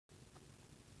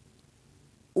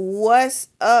What's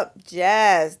up,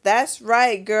 Jazz? That's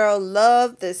right, girl.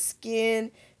 Love the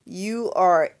skin you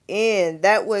are in.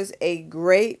 That was a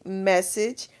great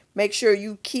message. Make sure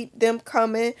you keep them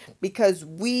coming because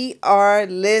we are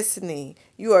listening.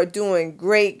 You are doing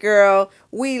great, girl.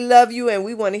 We love you and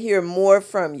we want to hear more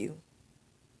from you.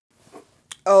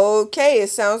 Okay,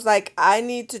 it sounds like I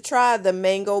need to try the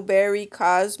Mango Berry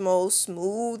Cosmo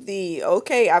smoothie.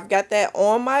 Okay, I've got that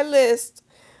on my list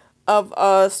of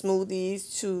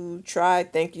smoothies to try.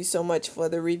 Thank you so much for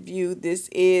the review. This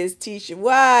is Tisha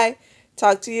Y.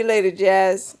 Talk to you later,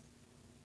 Jazz.